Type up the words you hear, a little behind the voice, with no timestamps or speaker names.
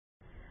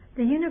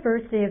The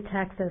University of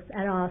Texas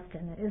at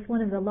Austin is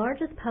one of the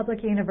largest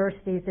public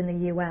universities in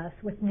the U.S.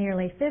 with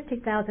nearly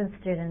 50,000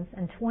 students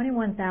and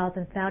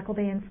 21,000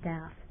 faculty and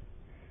staff.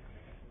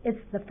 It's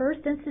the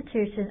first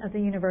institution of the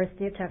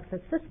University of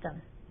Texas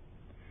system.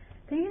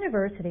 The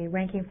university,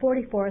 ranking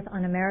 44th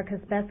on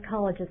America's Best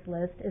Colleges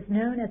list, is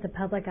known as a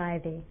public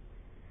Ivy.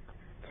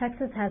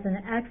 Texas has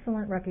an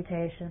excellent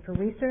reputation for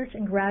research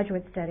and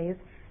graduate studies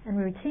and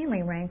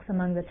routinely ranks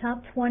among the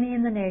top 20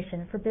 in the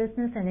nation for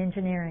business and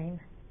engineering.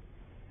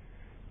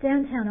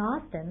 Downtown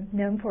Austin,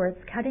 known for its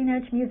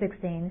cutting-edge music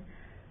scene,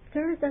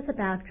 serves as a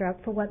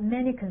backdrop for what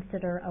many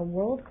consider a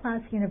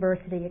world-class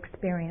university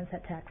experience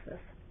at Texas.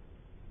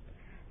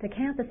 The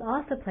campus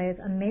also plays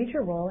a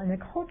major role in the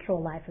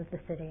cultural life of the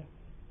city.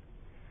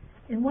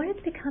 In what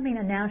is becoming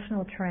a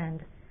national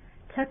trend,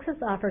 Texas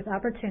offers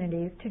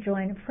opportunities to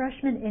join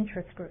freshman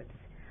interest groups,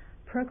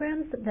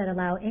 programs that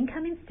allow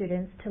incoming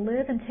students to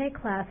live and take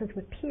classes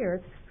with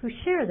peers who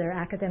share their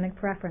academic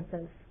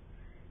preferences.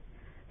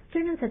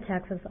 Students at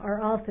Texas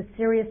are also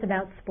serious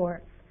about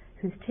sports,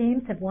 whose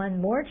teams have won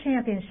more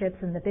championships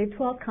in the Big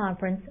 12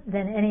 Conference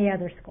than any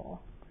other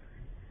school.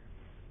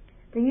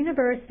 The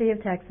University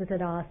of Texas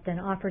at Austin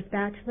offers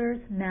bachelor's,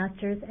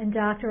 master's, and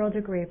doctoral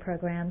degree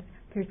programs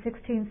through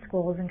 16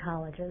 schools and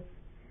colleges.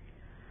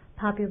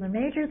 Popular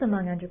majors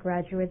among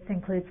undergraduates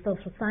include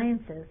social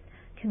sciences,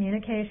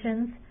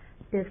 communications,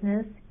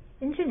 business,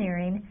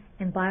 engineering,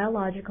 and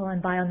biological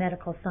and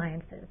biomedical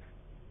sciences.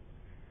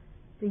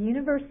 The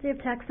University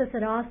of Texas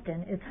at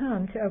Austin is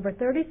home to over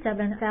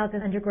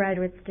 37,000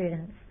 undergraduate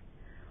students.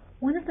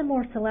 One of the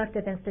more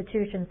selective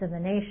institutions in the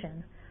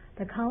nation,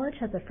 the college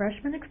has a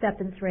freshman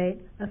acceptance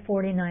rate of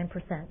 49%.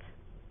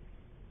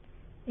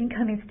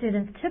 Incoming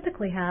students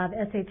typically have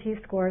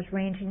SAT scores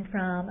ranging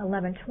from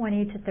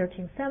 1120 to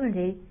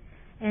 1370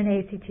 and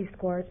ACT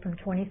scores from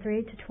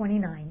 23 to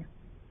 29.